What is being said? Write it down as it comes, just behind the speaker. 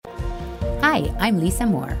Hi, I'm Lisa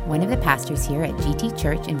Moore, one of the pastors here at GT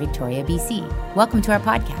Church in Victoria, BC. Welcome to our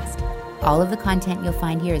podcast. All of the content you'll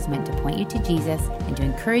find here is meant to point you to Jesus and to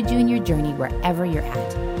encourage you in your journey wherever you're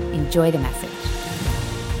at. Enjoy the message.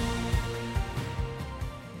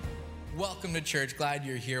 Welcome to church. Glad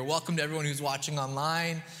you're here. Welcome to everyone who's watching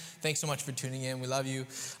online. Thanks so much for tuning in. We love you.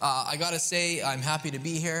 I got to say, I'm happy to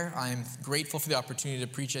be here. I'm grateful for the opportunity to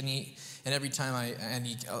preach any and every time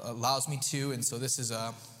Andy allows me to. And so this is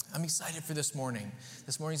I'm excited for this morning.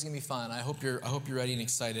 This morning's gonna be fun. I hope you're ready and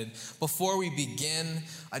excited. Before we begin,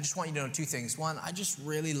 I just want you to know two things. One, I just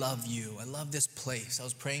really love you. I love this place. I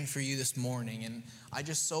was praying for you this morning, and I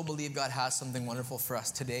just so believe God has something wonderful for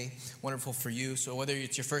us today, wonderful for you. So whether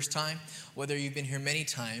it's your first time, whether you've been here many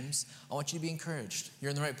times, I want you to be encouraged. You're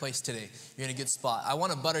in the right place today. You're in a good spot. I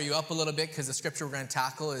want to butter you up a little bit because the scripture we're going to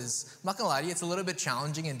tackle is, I'm not going to lie to you, it's a little bit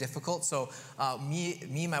challenging and difficult. So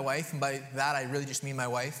me, my wife, and by that I really just mean my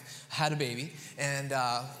wife, had a baby, and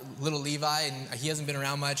little Levi, and he hasn't been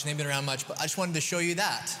around much, and they've been around much, but I just wanted to show you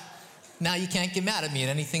that. Now you can't get mad at me at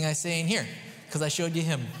anything I say in here, because I showed you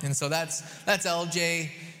him. And so that's LJ,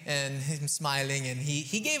 and him smiling, and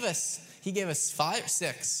he gave us 5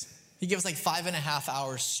 like 5.5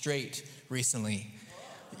 hours straight recently.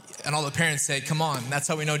 And all the parents say, come on, that's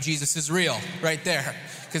how we know Jesus is real, right there,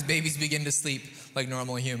 because babies begin to sleep like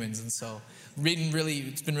normal humans. And so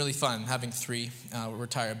it's been really fun having 3. We're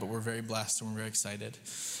tired, but we're very blessed, and we're very excited.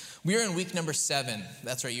 We are in week number 7.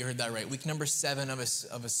 That's right, you heard that right. Week number 7 of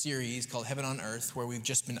a series called Heaven on Earth, where we've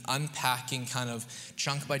just been unpacking kind of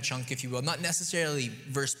chunk by chunk, if you will. Not necessarily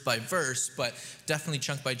verse by verse, but definitely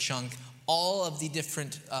chunk by chunk, all of the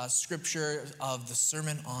different scripture of the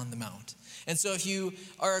Sermon on the Mount. And so if you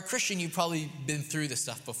are a Christian, you've probably been through this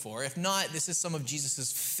stuff before. If not, this is some of Jesus'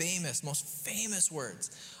 most famous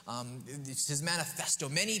words. It's his manifesto.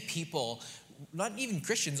 Many people, not even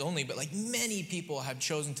Christians only, but like many people have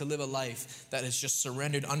chosen to live a life that is just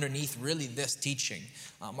surrendered underneath really this teaching.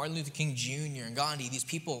 Martin Luther King Jr. and Gandhi, these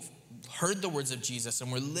people heard the words of Jesus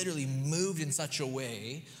and were literally moved in such a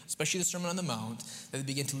way, especially the Sermon on the Mount, that they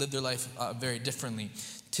begin to live their life very differently.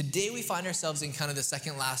 Today we find ourselves in kind of the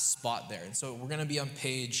second last spot there. And so we're going to be on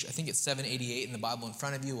page, I think it's 788 in the Bible in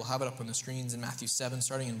front of you. We'll have it up on the screens in Matthew 7,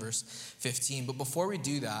 starting in verse 15. But before we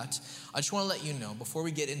do that, I just want to let you know, before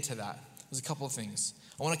we get into that, there's a couple of things.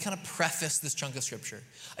 I want to kind of preface this chunk of scripture.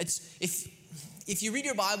 If you read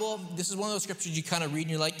your Bible, this is one of those scriptures you kind of read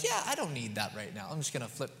and you're like, yeah, I don't need that right now. I'm just going to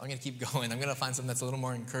flip. I'm going to keep going. I'm going to find something that's a little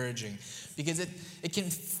more encouraging, because it can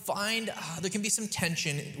find, there can be some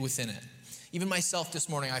tension within it. Even myself this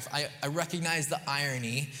morning, I recognize the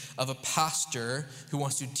irony of a pastor who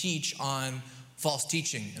wants to teach on false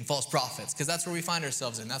teaching and false prophets, because that's where we find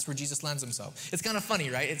ourselves in. That's where Jesus lands himself. It's kind of funny,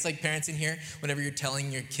 right? It's like parents in here, whenever you're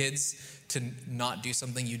telling your kids to not do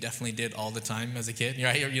something you definitely did all the time as a kid,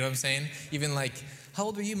 right? You know what I'm saying? Even like, how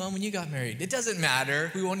old were you, Mom, when you got married? It doesn't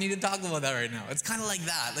matter. We won't need to talk about that right now. It's kind of like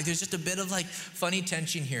that. Like there's just a bit of like funny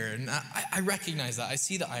tension here. And I recognize that. I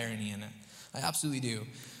see the irony in it. I absolutely do.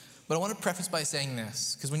 But I want to preface by saying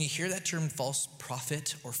this, because when you hear that term false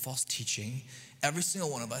prophet or false teaching, every single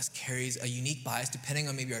one of us carries a unique bias depending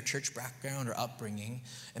on maybe our church background or upbringing,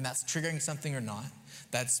 and that's triggering something or not,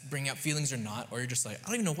 that's bringing up feelings or not, or you're just like, I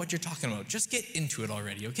don't even know what you're talking about. Just get into it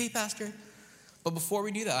already, okay, Pastor? But before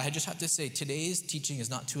we do that, I just have to say, today's teaching is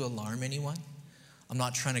not to alarm anyone. I'm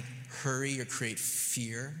not trying to hurry or create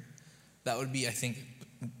fear. That would be, I think,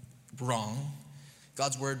 wrong.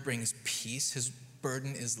 God's word brings peace. His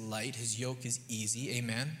burden is light. His yoke is easy.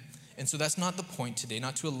 Amen. And so that's not the point today,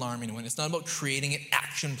 not to alarm anyone. It's not about creating an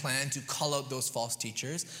action plan to call out those false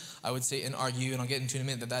teachers. I would say and argue, and I'll get into in a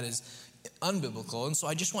minute, that is unbiblical. And so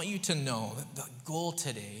I just want you to know that the goal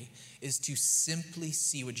today is to simply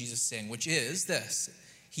see what Jesus is saying, which is this.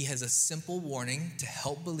 He has a simple warning to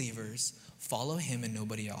help believers follow him and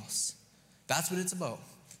nobody else. That's what it's about.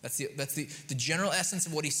 That's the general essence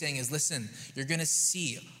of what he's saying is, listen, you're going to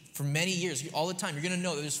see for many years, all the time, you're going to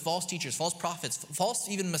know that there's false teachers, false prophets, false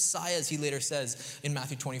even messiahs, he later says in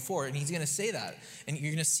Matthew 24, and he's going to say that. And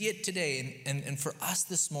you're going to see it today. And for us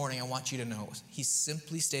this morning, I want you to know, he's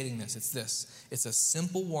simply stating this. It's this. It's a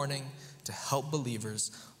simple warning to help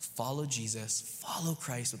believers follow Jesus, follow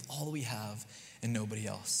Christ with all we have and nobody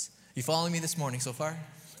else. You following me this morning so far?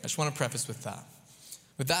 I just want to preface with that.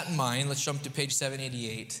 With that in mind, let's jump to page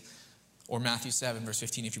 788 or Matthew 7, verse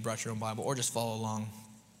 15, if you brought your own Bible, or just follow along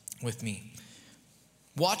with me.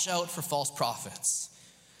 Watch out for false prophets.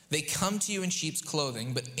 They come to you in sheep's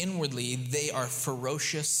clothing, but inwardly they are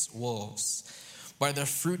ferocious wolves. By their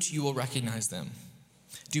fruit you will recognize them.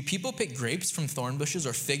 Do people pick grapes from thorn bushes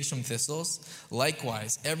or figs from thistles?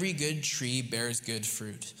 Likewise, every good tree bears good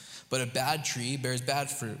fruit, but a bad tree bears bad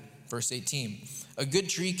fruit. Verse 18, a good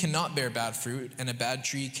tree cannot bear bad fruit, and a bad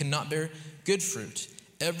tree cannot bear good fruit.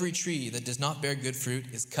 Every tree that does not bear good fruit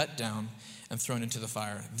is cut down and thrown into the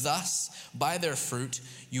fire. Thus, by their fruit,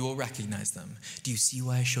 you will recognize them. Do you see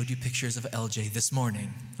why I showed you pictures of LJ this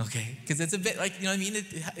morning? Okay, because it's a bit like, you know what I mean?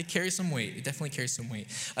 It carries some weight. It definitely carries some weight.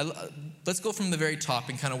 Let's go from the very top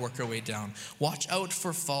and kind of work our way down. Watch out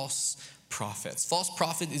for false prophets. False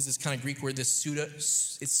prophet is this kind of Greek word,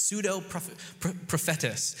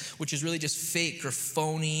 pseudo-prophetus, which is really just fake or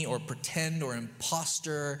phony or pretend or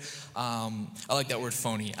imposter. I like that word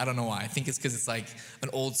phony. I don't know why. I think it's because it's like an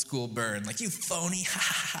old school burn, like, you phony, ha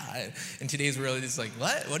ha ha. In today's world, it's like,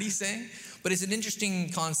 what? What are you saying? But it's an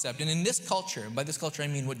interesting concept. And in this culture, by this culture I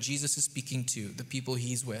mean what Jesus is speaking to, the people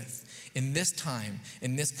he's with, in this time,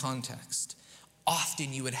 in this context,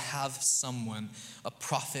 often you would have someone, a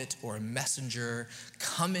prophet or a messenger,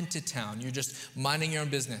 come into town. You're just minding your own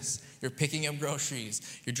business. You're picking up groceries.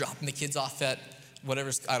 You're dropping the kids off at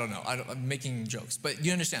whatever, I don't know. I'm making jokes. But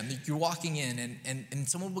you understand. You're walking in and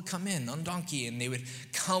someone would come in on a donkey and they would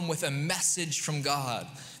come with a message from God.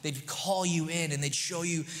 They'd call you in and they'd show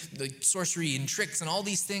you the sorcery and tricks and all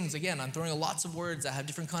these things. Again, I'm throwing lots of words that have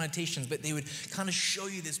different connotations, but they would kind of show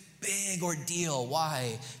you this big ordeal.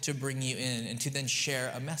 Why? To bring you in and to then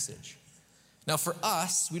share a message. Now for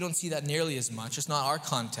us, we don't see that nearly as much. It's not our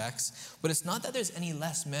context, but it's not that there's any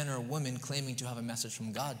less men or women claiming to have a message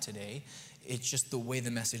from God today. It's just the way the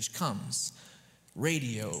message comes.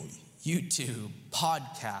 Radio, YouTube,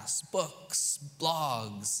 podcasts, books,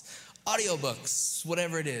 blogs, audiobooks,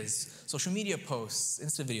 whatever it is, social media posts,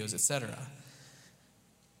 Insta videos, etc.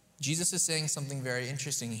 Jesus is saying something very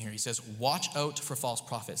interesting here. He says, watch out for false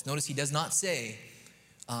prophets. Notice he does not say,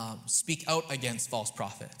 speak out against false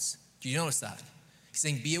prophets. Do you notice that? He's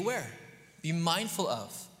saying, be aware, be mindful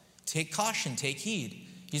of, take caution, take heed.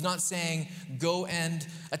 He's not saying, go and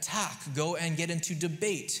attack, go and get into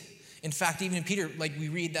debate. In fact, even in Peter, like we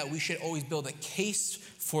read that we should always build a case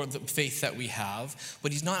for the faith that we have,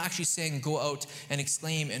 but he's not actually saying go out and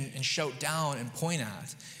exclaim and shout down and point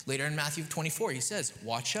at. Later in Matthew 24, he says,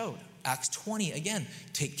 watch out. Acts 20, again,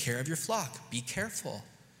 take care of your flock, be careful.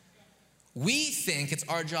 We think it's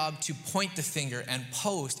our job to point the finger and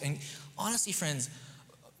post, and honestly, friends,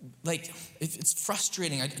 like, it's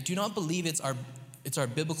frustrating. I do not believe it's our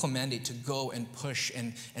biblical mandate to go and push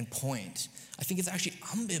and point. I think it's actually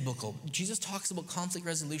unbiblical. Jesus talks about conflict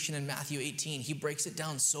resolution in Matthew 18. He breaks it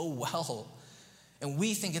down so well. And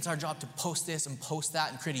we think it's our job to post this and post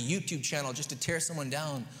that and create a YouTube channel just to tear someone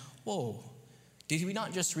down. Whoa. Did we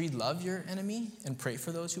not just read love your enemy and pray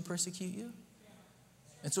for those who persecute you?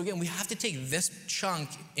 And so again, we have to take this chunk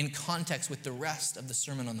in context with the rest of the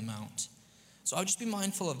Sermon on the Mount. So I would just be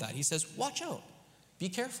mindful of that. He says, watch out, be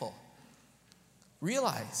careful.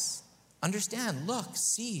 Realize, understand, look,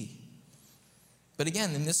 see. But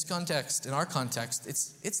again, in this context, in our context,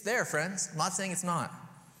 it's there, friends. I'm not saying it's not.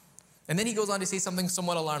 And then he goes on to say something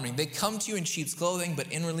somewhat alarming. They come to you in sheep's clothing, but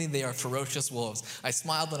inwardly they are ferocious wolves. I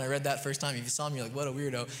smiled when I read that first time. If you saw me, you're like, what a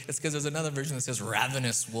weirdo. It's because there's another version that says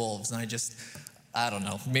ravenous wolves. And I don't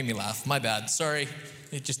know, made me laugh. My bad. Sorry,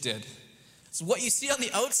 it just did. So what you see on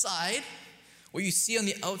the outside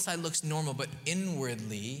looks normal, but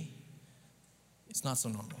inwardly, it's not so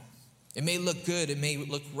normal. It may look good, it may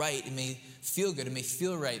look right, it may feel good, it may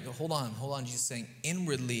feel right, but hold on. Jesus is saying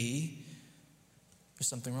inwardly, there's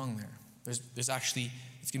something wrong there. There's actually,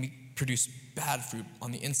 it's going to produce bad fruit.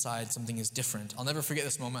 On the inside, something is different. I'll never forget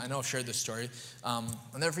this moment. I know I've shared this story. I'll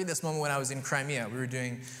never forget this moment when I was in Crimea. We were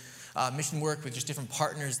doing mission work with just different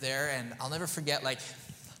partners there, and I'll never forget,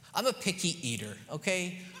 I'm a picky eater,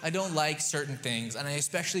 okay? I don't like certain things, and I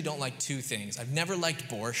especially don't like two things. I've never liked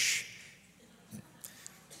borscht.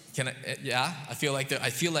 I feel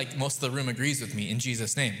like most of the room agrees with me in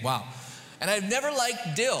Jesus' name. Wow. And I've never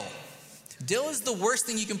liked dill. Dill is the worst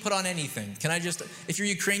thing you can put on anything. If you're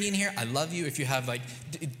Ukrainian here, I love you. If you have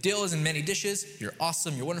dill is in many dishes, you're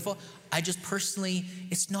awesome, you're wonderful. I just personally,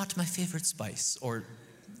 it's not my favorite spice. Or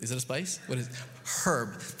is it a spice? What is it?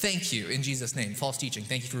 Herb. Thank you in Jesus' name. False teaching.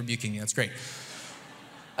 Thank you for rebuking me. That's great.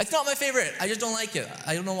 It's not my favorite. I just don't like it.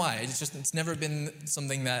 I don't know why. It's never been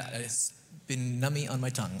something that has been nummy on my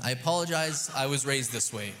tongue. I apologize. I was raised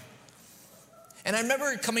this way. And I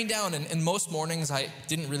remember coming down, and most mornings I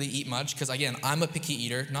didn't really eat much because, again, I'm a picky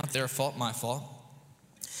eater. Not their fault, my fault.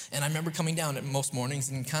 And I remember coming down at most mornings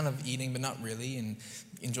and kind of eating, but not really, and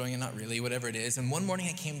enjoying it, not really, whatever it is. And one morning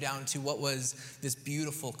I came down to what was this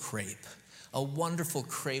beautiful crepe, a wonderful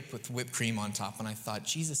crepe with whipped cream on top. And I thought,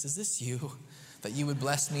 Jesus, is this you? that you would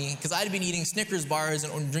bless me, because I'd been eating Snickers bars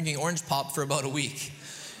and drinking Orange Pop for about a week.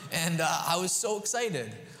 And I was so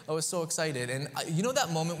excited. And you know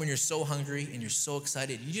that moment when you're so hungry and you're so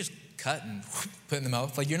excited, you just cut and put in the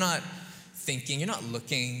mouth. Like, you're not thinking, you're not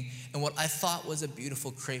looking. And what I thought was a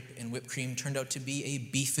beautiful crepe and whipped cream turned out to be a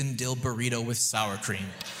beef and dill burrito with sour cream.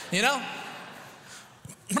 You know?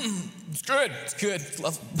 It's good.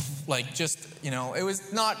 It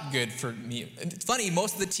was not good for me. It's funny,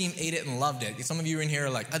 most of the team ate it and loved it. Some of you in here are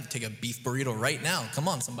like, I'd take a beef burrito right now. Come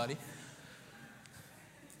on, somebody.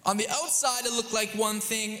 On the outside, it looked like one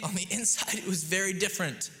thing. On the inside, it was very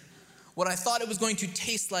different. What I thought it was going to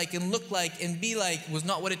taste like and look like and be like was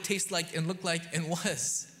not what it tasted like and looked like and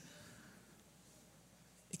was.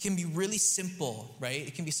 It can be really simple, right?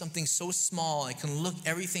 It can be something so small. It can look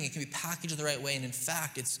everything. It can be packaged the right way. And in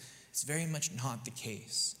fact, it's very much not the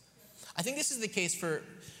case. I think this is the case for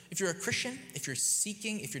if you're a Christian, if you're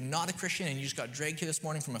seeking, if you're not a Christian and you just got dragged here this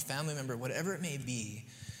morning from a family member, whatever it may be.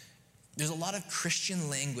 There's a lot of Christian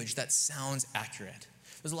language that sounds accurate.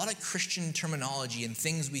 There's a lot of Christian terminology and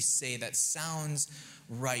things we say that sounds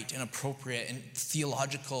right and appropriate and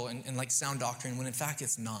theological and like sound doctrine, when in fact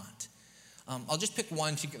it's not. I'll just pick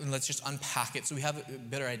one and let's just unpack it so we have a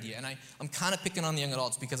better idea. And I'm kind of picking on the young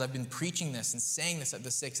adults because I've been preaching this and saying this at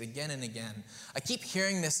the 6 again and again. I keep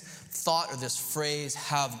hearing this thought or this phrase,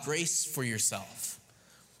 have grace for yourself.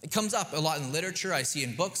 It comes up a lot in literature. I see it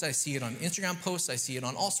in books. I see it on Instagram posts. I see it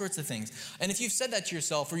on all sorts of things. And if you've said that to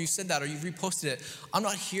yourself or you've said that or you've reposted it, I'm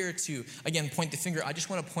not here to, again, point the finger. I just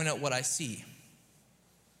want to point out what I see.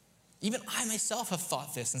 Even I myself have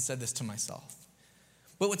thought this and said this to myself.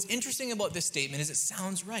 But what's interesting about this statement is it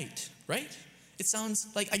sounds right? It sounds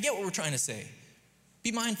like, I get what we're trying to say.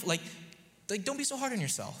 Be mindful, like don't be so hard on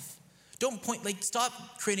yourself. Don't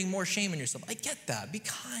stop creating more shame in yourself. I get that. Be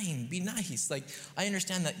kind, be nice. I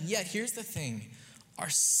understand that. Yet, here's the thing.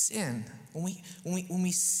 Our sin, when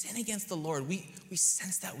we sin against the Lord, we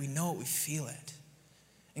sense that, we know it, we feel it.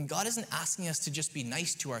 And God isn't asking us to just be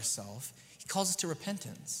nice to ourselves. He calls us to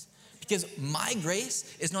repentance. Because my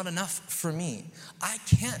grace is not enough for me. I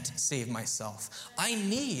can't save myself. I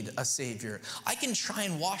need a Savior. I can try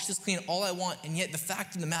and wash this clean all I want, and yet the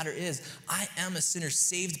fact of the matter is, I am a sinner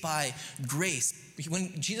saved by grace.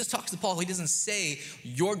 When Jesus talks to Paul, he doesn't say,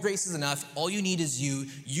 your grace is enough, all you need is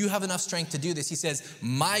you have enough strength to do this. He says,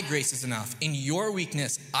 my grace is enough. In your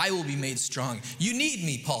weakness, I will be made strong. You need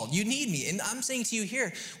me, Paul. You need me. And I'm saying to you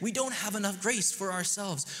here, we don't have enough grace for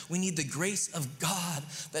ourselves. We need the grace of God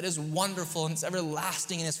that is wonderful and it's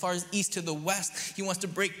everlasting. And as far as east to the west, he wants to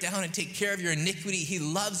break down and take care of your iniquity. He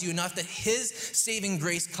loves you enough that his saving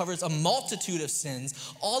grace covers a multitude of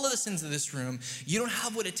sins, all of the sins of this room. You don't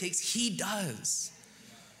have what it takes. He does.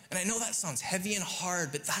 And I know that sounds heavy and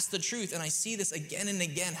hard, but that's the truth. And I see this again and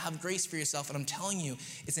again. Have grace for yourself. And I'm telling you,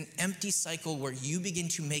 it's an empty cycle where you begin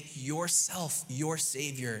to make yourself your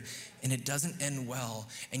Savior, and it doesn't end well.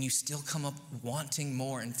 And you still come up wanting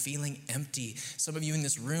more and feeling empty. Some of you in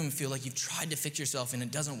this room feel like you've tried to fix yourself and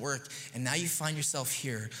it doesn't work. And now you find yourself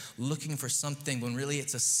here looking for something when really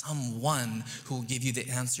it's a someone who will give you the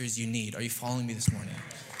answers you need. Are you following me this morning?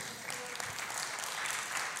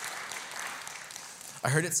 I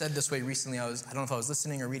heard it said this way recently. I don't know if I was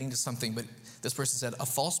listening or reading to something, but this person said, a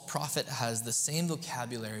false prophet has the same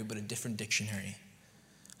vocabulary, but a different dictionary.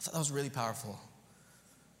 I thought that was really powerful.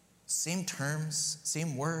 Same terms,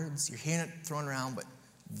 same words, you're hearing it thrown around, but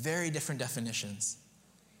very different definitions.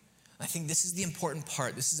 I think this is the important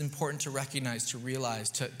part. This is important to recognize, to realize,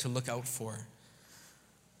 to look out for.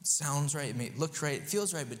 It sounds right, it may look right, it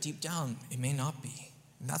feels right, but deep down, it may not be.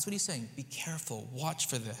 And that's what he's saying. Be careful, watch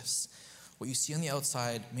for this. What you see on the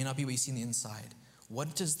outside may not be what you see on the inside.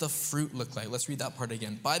 What does the fruit look like? Let's read that part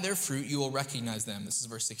again. By their fruit you will recognize them. This is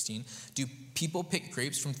verse 16. Do people pick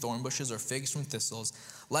grapes from thorn bushes or figs from thistles?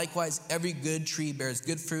 Likewise, every good tree bears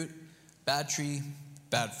good fruit, bad tree,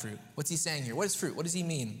 bad fruit. What's he saying here? What is fruit? What does he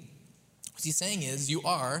mean? What he's saying is you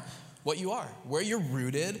are what you are. Where you're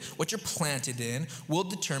rooted, what you're planted in, will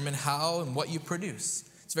determine how and what you produce.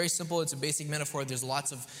 It's very simple. It's a basic metaphor. There's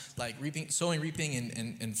lots of sowing, reaping,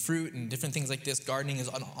 and fruit and different things like this. Gardening is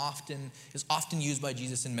often used by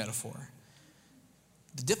Jesus in metaphor.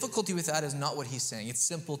 The difficulty with that is not what he's saying. It's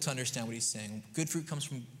simple to understand what he's saying. Good fruit comes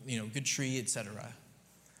from, good tree, etc.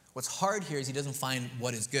 What's hard here is he doesn't find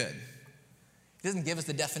what is good. He doesn't give us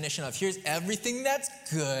the definition of here's everything that's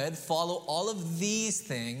good, follow all of these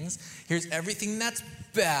things. Here's everything that's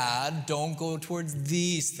bad, don't go towards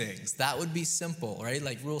these things. That would be simple, right?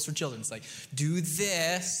 Like rules for children. It's like, do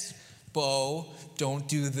this, Bo, don't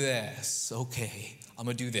do this. Okay, I'm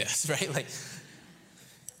gonna do this, right?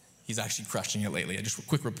 He's actually crushing it lately. Just a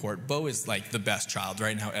quick report. Bo is like the best child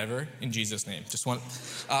right now ever, in Jesus' name. I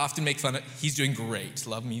often make fun of, he's doing great.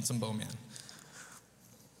 Love me some Bo, man.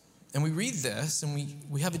 And we read this and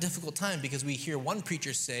we have a difficult time because we hear one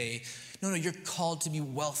preacher say, no, you're called to be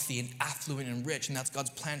wealthy and affluent and rich, and that's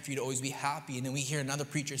God's plan for you to always be happy. And then we hear another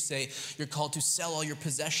preacher say, you're called to sell all your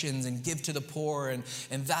possessions and give to the poor, and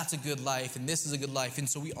that's a good life, and this is a good life. And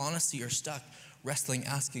so we honestly are stuck wrestling,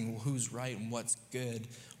 asking, well, who's right and what's good,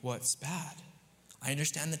 what's bad? I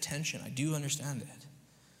understand the tension. I do understand it.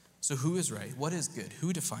 So who is right? What is good?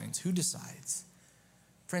 Who defines? Who decides?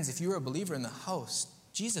 Friends, if you're a believer in the house,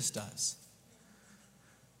 Jesus does.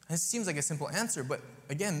 And it seems like a simple answer, but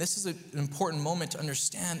again, this is an important moment to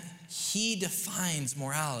understand. He defines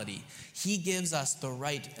morality. He gives us the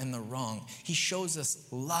right and the wrong. He shows us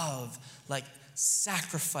love, like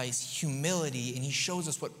sacrifice, humility, and he shows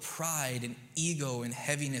us what pride and ego and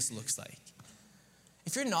heaviness looks like.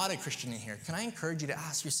 If you're not a Christian in here, can I encourage you to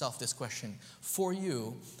ask yourself this question? For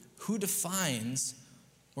you, who defines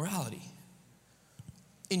morality?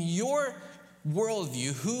 In your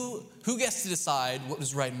worldview, who gets to decide what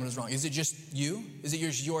is right and what is wrong? Is it just you? Is it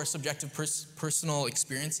your subjective personal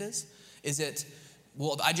experiences? Is it,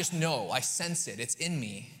 well, I just know, I sense it, it's in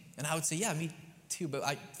me? And I would say, yeah, me too, but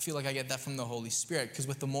I feel like I get that from the Holy Spirit, because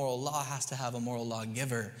with the moral law has to have a moral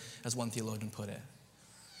lawgiver, as one theologian put it.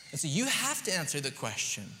 And so you have to answer the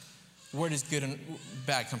question, where does good and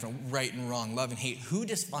bad come from? Right and wrong, love and hate. Who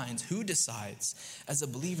defines, who decides? As a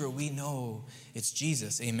believer, we know it's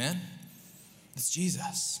Jesus, amen? It's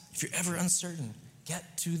Jesus. If you're ever uncertain,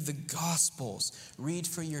 get to the Gospels. Read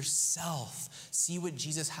for yourself. See what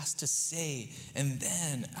Jesus has to say. And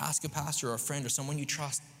then ask a pastor or a friend or someone you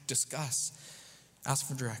trust. Discuss. Ask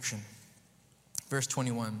for direction. Verse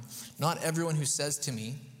 21. Not everyone who says to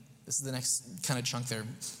me, this is the next kind of chunk there.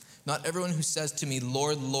 Not everyone who says to me,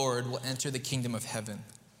 Lord, Lord, will enter the kingdom of heaven,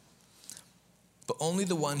 but only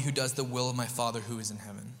the one who does the will of my Father who is in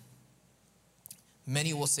heaven.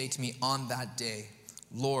 Many will say to me on that day,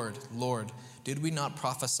 Lord, Lord, did we not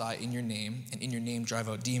prophesy in your name, and in your name drive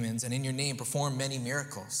out demons, and in your name perform many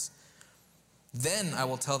miracles? Then I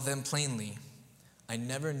will tell them plainly, I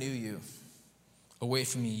never knew you. Away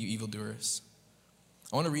from me, you evildoers.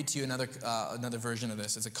 I want to read to you another version of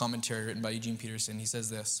this. It's a commentary written by Eugene Peterson. He says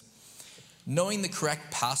this: knowing the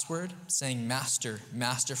correct password, saying master,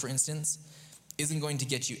 master, for instance, isn't going to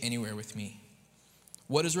get you anywhere with me.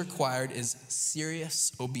 What is required is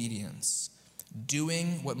serious obedience,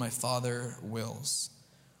 doing what my Father wills.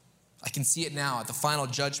 I can see it now at the final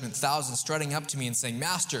judgment, thousands strutting up to me and saying,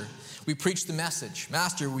 Master, we preached the message.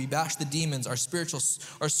 Master, we bashed the demons. Our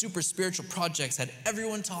super spiritual projects had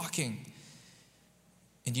everyone talking.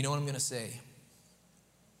 And you know what I'm going to say?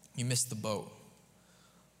 You missed the boat.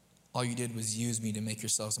 All you did was use me to make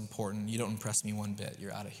yourselves important. You don't impress me one bit.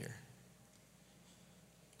 You're out of here.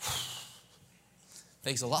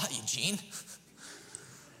 Thanks a lot, Eugene.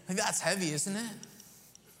 Like, that's heavy, isn't it?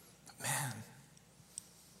 But man,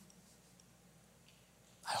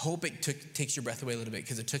 I hope it takes your breath away a little bit,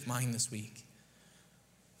 because it took mine this week.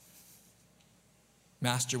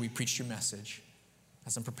 Master, we preached your message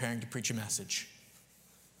as I'm preparing to preach a message.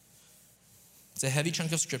 It's a heavy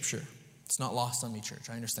chunk of scripture. It's not lost on me, church.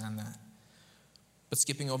 I understand that. But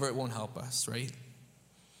skipping over it won't help us, right?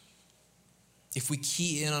 If we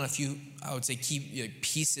key in on a few, I would say, key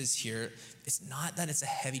pieces here, it's not that it's a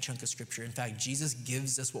heavy chunk of scripture. In fact, Jesus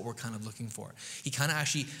gives us what we're kind of looking for. He kind of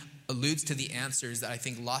actually alludes to the answers that I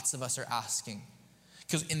think lots of us are asking.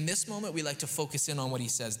 Because in this moment, we like to focus in on what he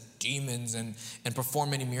says, demons and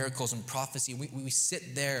perform many miracles and prophecy. We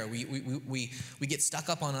sit there. We get stuck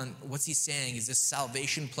up on what's he saying? Is this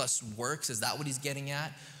salvation plus works? Is that what he's getting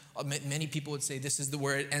at? Many people would say this is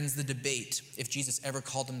where it ends the debate. If Jesus ever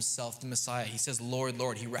called himself the Messiah, he says, Lord,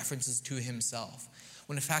 Lord. He references to himself.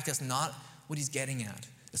 When in fact, that's not what he's getting at.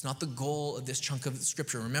 It's not the goal of this chunk of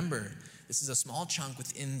scripture. Remember, this is a small chunk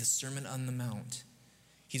within the Sermon on the Mount.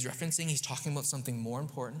 He's talking about something more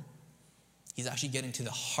important. He's actually getting to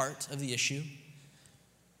the heart of the issue.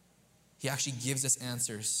 He actually gives us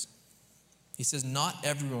answers. He says, not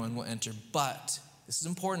everyone will enter, but, this is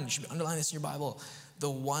important, you should underline this in your Bible, the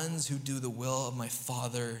ones who do the will of my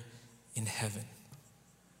Father in heaven.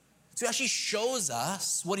 So he actually shows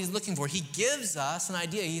us what he's looking for. He gives us an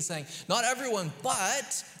idea. He's saying, not everyone,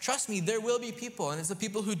 but trust me, there will be people, and it's the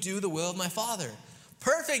people who do the will of my Father.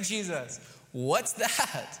 Perfect, Jesus. What's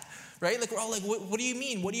that? Right? Like, we're all like, what do you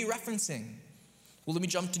mean? What are you referencing? Well, let me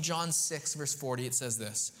jump to John 6, verse 40. It says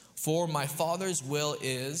this: for my Father's will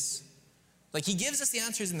is, like, he gives us the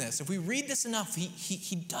answers in this. If we read this enough,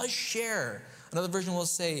 he does share Another version will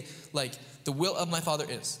say, like, the will of my Father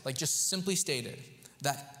is, like, just simply stated,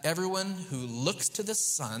 that everyone who looks to the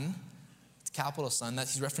Son, it's capital Son, that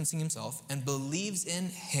he's referencing himself, and believes in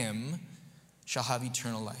him shall have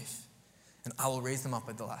eternal life, and I will raise them up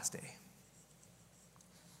at the last day.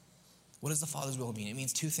 What does the Father's will mean? It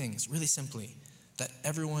means two things, really simply, that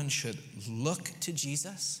everyone should look to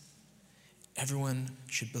Jesus, everyone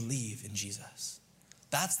should believe in Jesus.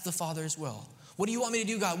 That's the Father's will. What do you want me to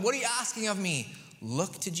do, God? What are you asking of me?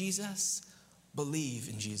 Look to Jesus, believe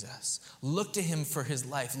in Jesus. Look to him for his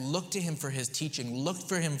life. Look to him for his teaching. Look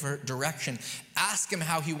for him for direction. Ask him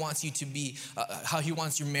how he wants you to be, how he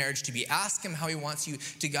wants your marriage to be. Ask him how he wants you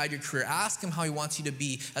to guide your career. Ask him how he wants you to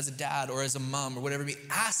be as a dad or as a mom or whatever it be.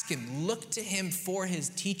 Ask him. Look to him for his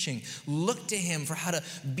teaching. Look to him for how to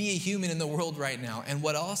be a human in the world right now. And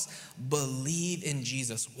what else? Believe in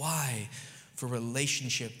Jesus. Why? For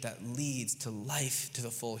relationship that leads to life to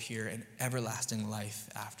the full here and everlasting life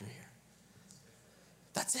after here.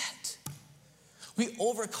 That's it. We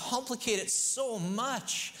overcomplicate it so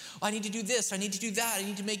much. I need to do this. I need to do that. I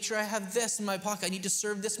need to make sure I have this in my pocket. I need to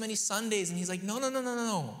serve this many Sundays. And he's like,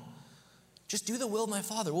 no. Just do the will of my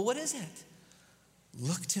Father. Well, what is it?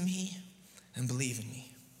 Look to me and believe in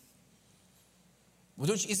me.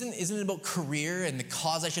 Well, isn't it about career and the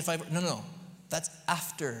cause I should fight for? No. That's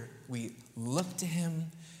after we look to him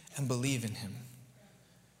and believe in him.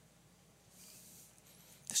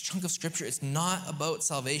 This chunk of scripture, it's not about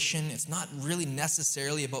salvation. It's not really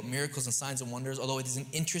necessarily about miracles and signs and wonders, although it is an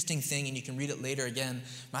interesting thing, and you can read it later again,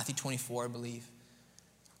 Matthew 24, I believe,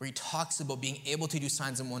 where he talks about being able to do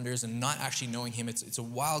signs and wonders and not actually knowing him. It's a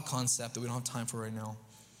wild concept that we don't have time for right now.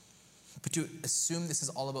 But to assume this is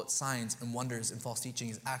all about signs and wonders and false teaching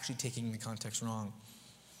is actually taking the context wrong.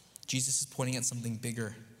 Jesus is pointing at something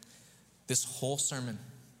bigger. This whole sermon,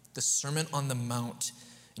 the Sermon on the Mount,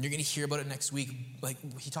 and you're going to hear about it next week. Like,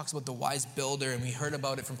 he talks about the wise builder, and we heard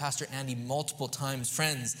about it from Pastor Andy multiple times.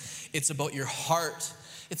 Friends, it's about your heart.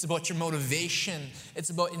 It's about your motivation. It's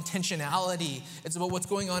about intentionality. It's about what's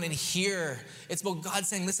going on in here. It's about God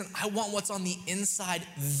saying, listen, I want what's on the inside,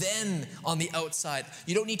 then on the outside.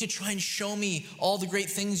 You don't need to try and show me all the great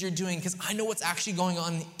things you're doing, because I know what's actually going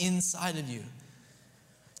on inside of you.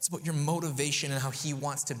 It's about your motivation and how he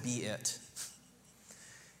wants to be it.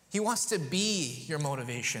 He wants to be your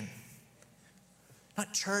motivation.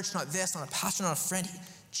 Not church, not this, not a pastor, not a friend.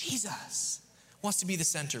 Jesus wants to be the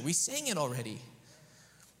center. We sang it already.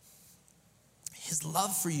 His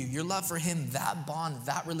love for you, your love for him, that bond,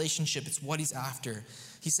 that relationship, it's what he's after.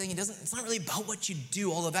 He's saying it's not really about what you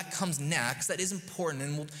do, although that comes next. That is important,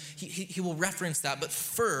 and he will reference that. But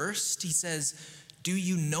first, he says, do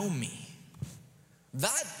you know me?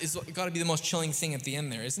 That is got to be the most chilling thing at the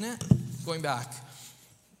end there, isn't it? Going back.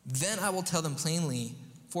 Then I will tell them plainly,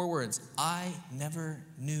 4 words, I never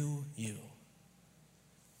knew you.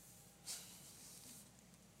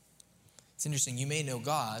 It's interesting, you may know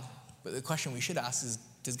God, but the question we should ask is,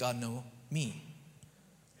 does God know me?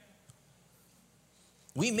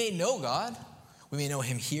 We may know God. We may know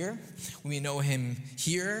him here. We may know him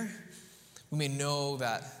here. We may know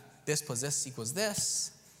that this plus this equals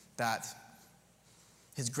this, that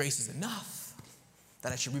his grace is enough,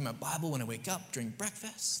 that I should read my Bible when I wake up during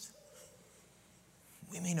breakfast.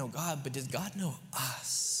 We may know God, but does God know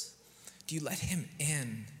us? Do you let him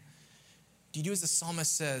in? Do you do as the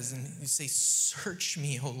psalmist says and you say, search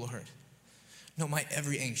me, O Lord. Know my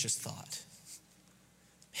every anxious thought.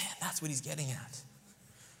 Man, that's what he's getting at.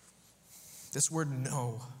 This word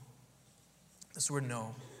know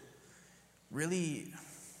really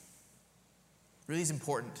is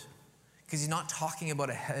important, because he's not talking about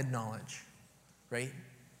a head knowledge, right?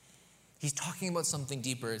 He's talking about something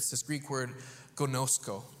deeper. It's this Greek word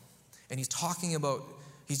gnosko. And he's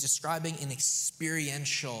describing an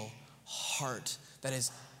experiential heart that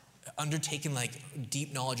is undertaken like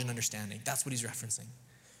deep knowledge and understanding. That's what he's referencing.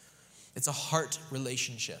 It's a heart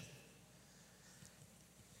relationship.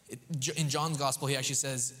 In John's gospel, he actually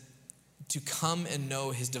says, to come and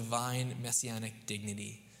know his divine messianic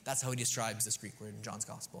dignity. That's how he describes this Greek word in John's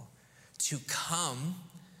gospel. To come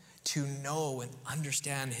to know and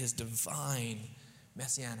understand his divine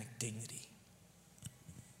messianic dignity.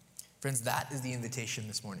 Friends, that is the invitation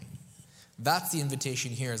this morning. That's the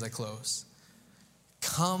invitation here as I close.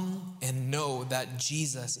 Come and know that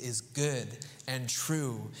Jesus is good and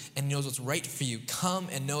true and knows what's right for you. Come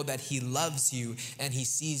and know that he loves you and he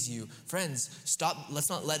sees you. Friends, stop. Let's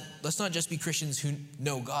not just be Christians who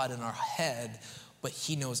know God in our head, but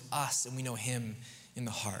he knows us and we know him in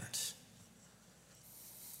the heart.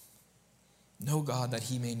 Know God that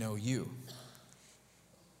he may know you.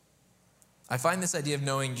 I find this idea of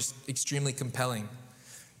knowing just extremely compelling.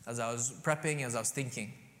 As I was prepping, as I was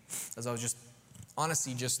thinking, as I was just,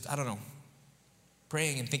 honestly, I don't know,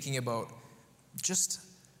 praying and thinking about just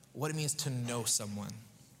what it means to know someone,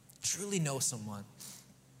 truly know someone.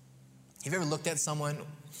 Have you ever looked at someone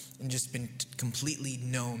and just been completely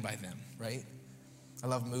known by them, right? I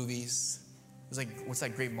love movies. It's like, what's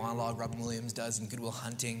that great monologue Robin Williams does in Good Will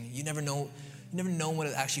Hunting? You never know what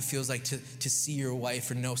it actually feels like to see your wife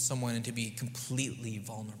or know someone and to be completely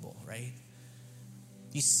vulnerable, right?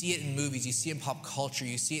 You see it in movies, you see it in pop culture,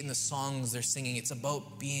 you see it in the songs they're singing. It's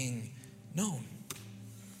about being known.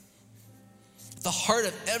 The heart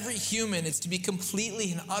of every human is to be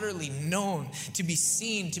completely and utterly known, to be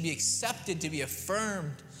seen, to be accepted, to be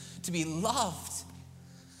affirmed, to be loved.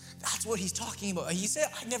 That's what he's talking about. He said,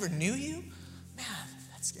 I never knew you? Man,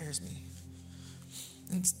 that scares me.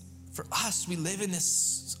 And for us, we live in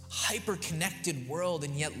this hyper-connected world,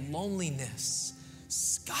 and yet loneliness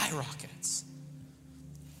skyrockets.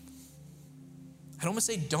 I'd almost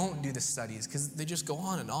say don't do the studies because they just go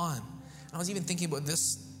on and on. And I was even thinking about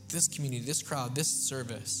this community, this crowd, this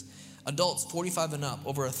service. Adults 45 and up,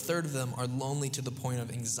 over a third of them are lonely to the point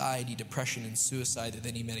of anxiety, depression, and suicide with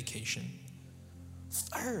any medication.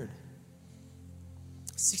 Third.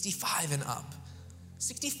 65 and up.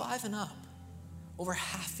 65 and up. Over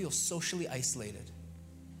half feel socially isolated.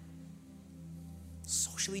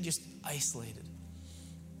 Socially just isolated.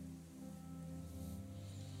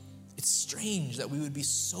 It's strange that we would be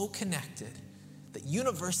so connected, that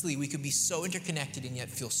universally we could be so interconnected and yet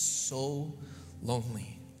feel so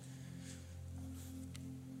lonely.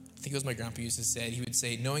 I think it was my grandpa used to say, he would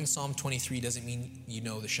say, knowing Psalm 23 doesn't mean you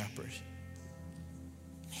know the shepherd.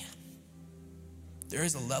 Man, there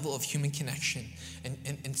is a level of human connection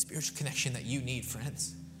and spiritual connection that you need,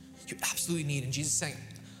 friends. You absolutely need. And Jesus is saying,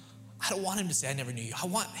 I don't want him to say, I never knew you. I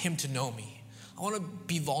want him to know me. I want to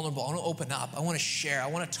be vulnerable. I want to open up. I want to share. I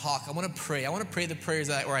want to talk. I want to pray. I want to pray the prayers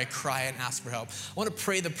where I cry and ask for help. I want to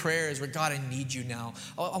pray the prayers where, God, I need you now.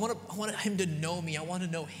 I want him to know me. I want to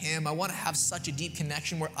know him. I want to have such a deep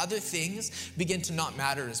connection where other things begin to not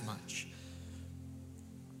matter as much.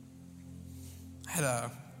 I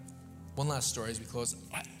had one last story as we close.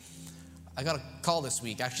 I got a call this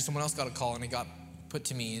week. Actually, someone else got a call and it got put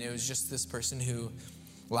to me. And it was just this person who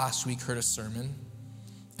last week heard a sermon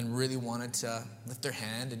and really wanted to lift their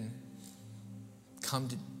hand and come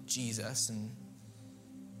to Jesus,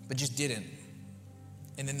 but just didn't.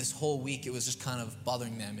 And then this whole week, it was just kind of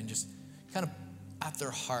bothering them and just kind of at their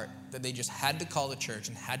heart that they just had to call the church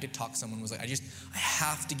and had to talk to someone. Was like, I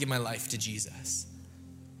have to give my life to Jesus.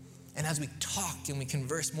 And as we talked and we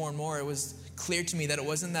conversed more and more, it was clear to me that it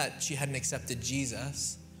wasn't that she hadn't accepted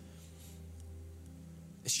Jesus.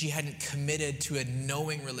 She hadn't committed to a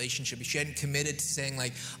knowing relationship. She hadn't committed to saying,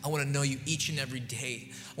 like, I want to know you each and every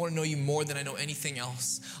day. I want to know you more than I know anything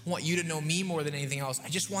else. I want you to know me more than anything else. I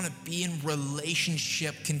just want to be in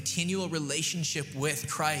relationship, continual relationship with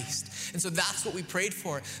Christ. And so that's what we prayed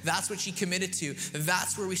for. That's what she committed to.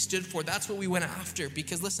 That's where we stood for. That's what we went after.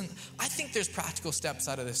 Because listen, I think there's practical steps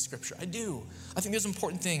out of this scripture. I do. I think there's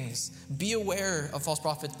important things. Be aware of false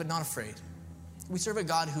prophets, but not afraid. We serve a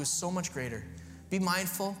God who is so much greater. Be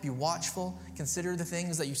mindful, be watchful, consider the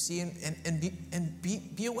things that you see and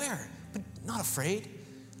be aware, but not afraid.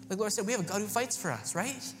 Like Laura said, we have a God who fights for us,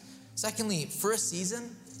 right? Secondly, for a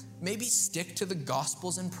season, maybe stick to the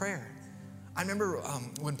Gospels and prayer. I remember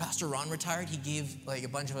when Pastor Ron retired, he gave like a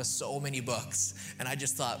bunch of us so many books. And I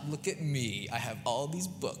just thought, look at me. I have all these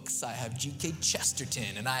books. I have G.K.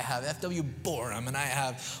 Chesterton and I have F.W. Borum and I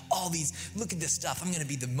have all these, look at this stuff. I'm going to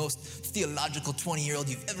be the most theological 20-year-old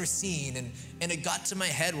you've ever seen. And it got to my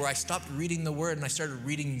head where I stopped reading the Word and I started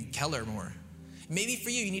reading Keller more. Maybe for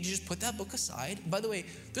you need to just put that book aside. By the way,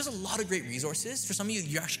 there's a lot of great resources. For some of you,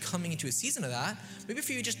 you're actually coming into a season of that. Maybe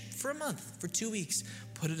for you, just for a month, for 2 weeks,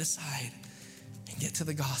 put it aside. And get to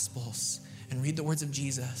the Gospels and read the words of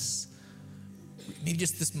Jesus. Maybe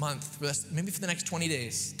just this month, maybe for the next 20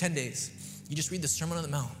 days, 10 days, you just read the Sermon on the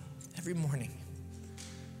Mount every morning.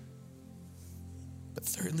 But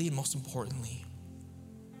thirdly, and most importantly,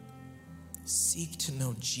 seek to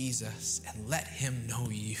know Jesus and let him know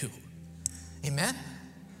you. Amen?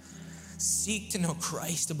 Seek to know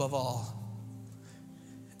Christ above all.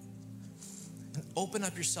 And open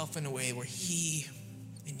up yourself in a way where he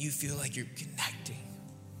and you feel like you're connecting.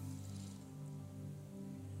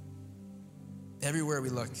 Everywhere we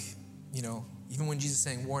look, even when Jesus is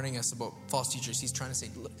saying, warning us about false teachers, he's trying to say,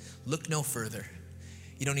 look no further.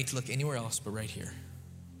 You don't need to look anywhere else but right here.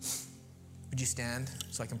 Would you stand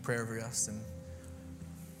so I can pray over us? And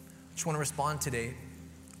I just want to respond today.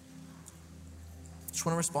 just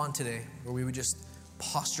want to respond today, where we would just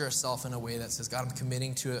posture ourselves in a way that says, God, I'm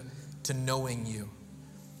committing to knowing you.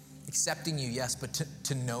 Accepting you, yes, but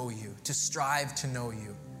to know you, to strive to know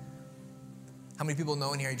you. How many people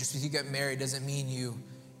know in here, just because you get married doesn't mean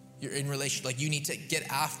you're in relation, like you need to get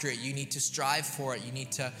after it, you need to strive for it, you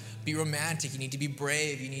need to be romantic, you need to be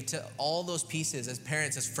brave, you need to, all those pieces as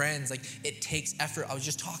parents, as friends, like it takes effort. I was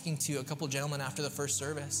just talking to a couple gentlemen after the first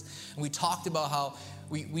service, and we talked about how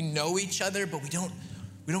we know each other, but we don't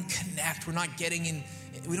connect, we're not getting in,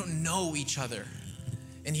 we don't know each other.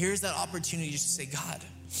 And here's that opportunity just to say, God,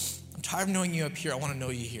 I'm tired of knowing you up here, I want to know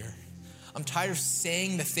you here. I'm tired of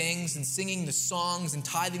saying the things and singing the songs and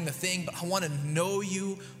tithing the thing, but I want to know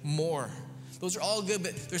you more. Those are all good,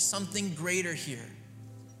 but there's something greater here.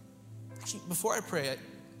 Actually, before I pray,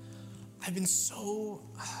 I've been so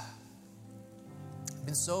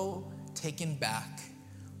taken back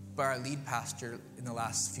by our lead pastor in the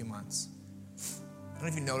last few months. I don't know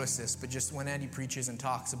if you noticed this, but just when Andy preaches and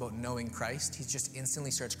talks about knowing Christ, he just instantly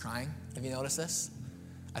starts crying. Have you noticed this?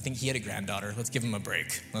 I think he had a granddaughter. Let's give him a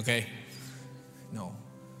break, okay? No.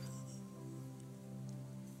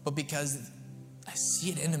 But because I see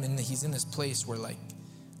it in him, and he's in this place where, like,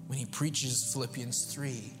 when he preaches Philippians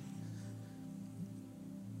 3,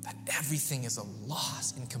 that everything is a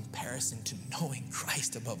loss in comparison to knowing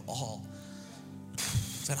Christ above all.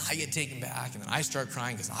 So then I get taken back, and then I start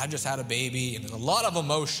crying because I just had a baby, and there's a lot of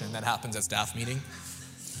emotion that happens at staff meeting.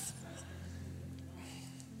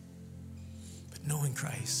 But knowing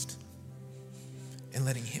Christ and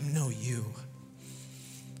letting him know you,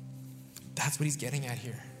 that's what he's getting at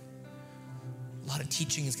here. A lot of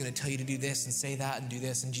teaching is going to tell you to do this and say that and do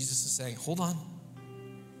this. And Jesus is saying, hold on.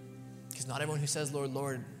 Because not everyone who says, Lord,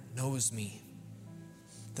 Lord, knows me.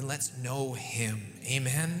 Then let's know him.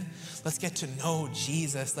 Amen. Let's get to know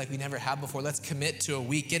Jesus like we never have before. Let's commit to a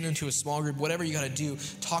week, get into a small group, whatever you got to do.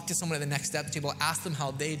 Talk to someone at the Next Step table. Ask them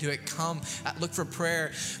how they do it. Come, look for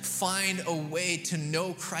prayer. Find a way to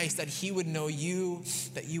know Christ, that he would know you,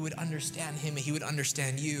 that you would understand him, and he would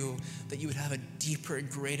understand you, that you would have a deeper,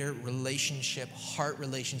 greater relationship, heart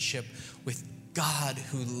relationship with God,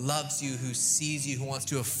 who loves you, who sees you, who wants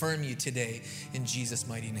to affirm you today in Jesus'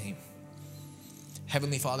 mighty name.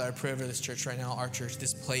 Heavenly Father, I pray over this church right now, our church,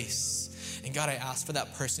 this place. And God, I ask for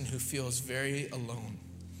that person who feels very alone,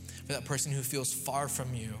 for that person who feels far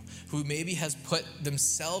from you, who maybe has put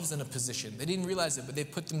themselves in a position, they didn't realize it, but they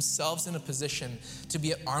put themselves in a position to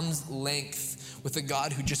be at arm's length with a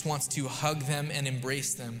God who just wants to hug them and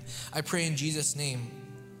embrace them. I pray in Jesus' name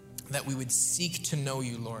that we would seek to know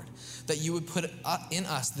you, Lord, that you would put in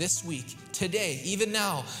us this week, today, even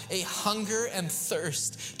now, a hunger and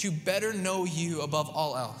thirst to better know you above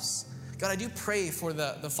all else. God, I do pray for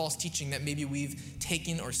the false teaching that maybe we've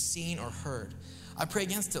taken or seen or heard. I pray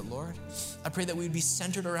against it, Lord. I pray that we would be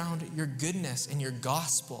centered around your goodness and your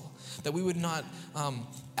gospel, that we would not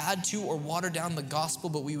add to or water down the gospel,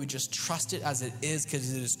 but we would just trust it as it is,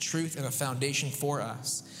 because it is truth and a foundation for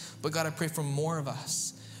us. But God, I pray for more of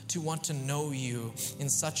us to want to know you in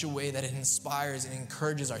such a way that it inspires and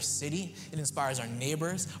encourages our city, it inspires our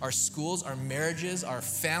neighbors, our schools, our marriages, our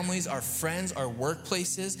families, our friends, our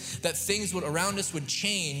workplaces, that things around us would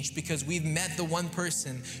change because we've met the one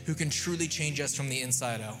person who can truly change us from the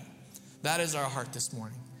inside out. That is our heart this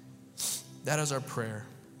morning. That is our prayer.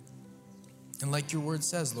 And like your word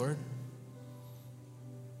says, Lord,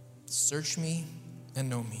 search me and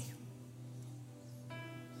know me.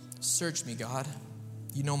 Search me, God.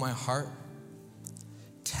 You know my heart.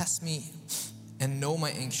 Test me and know my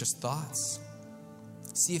anxious thoughts.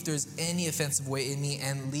 See if there's any offensive way in me,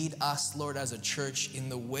 and lead us, Lord, as a church in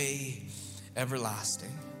the way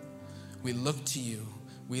everlasting. We look to you.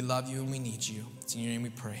 We love you and we need you. It's in your name we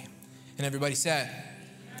pray. And everybody said,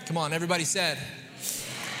 come on, everybody said,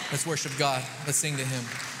 let's worship God. Let's sing to him.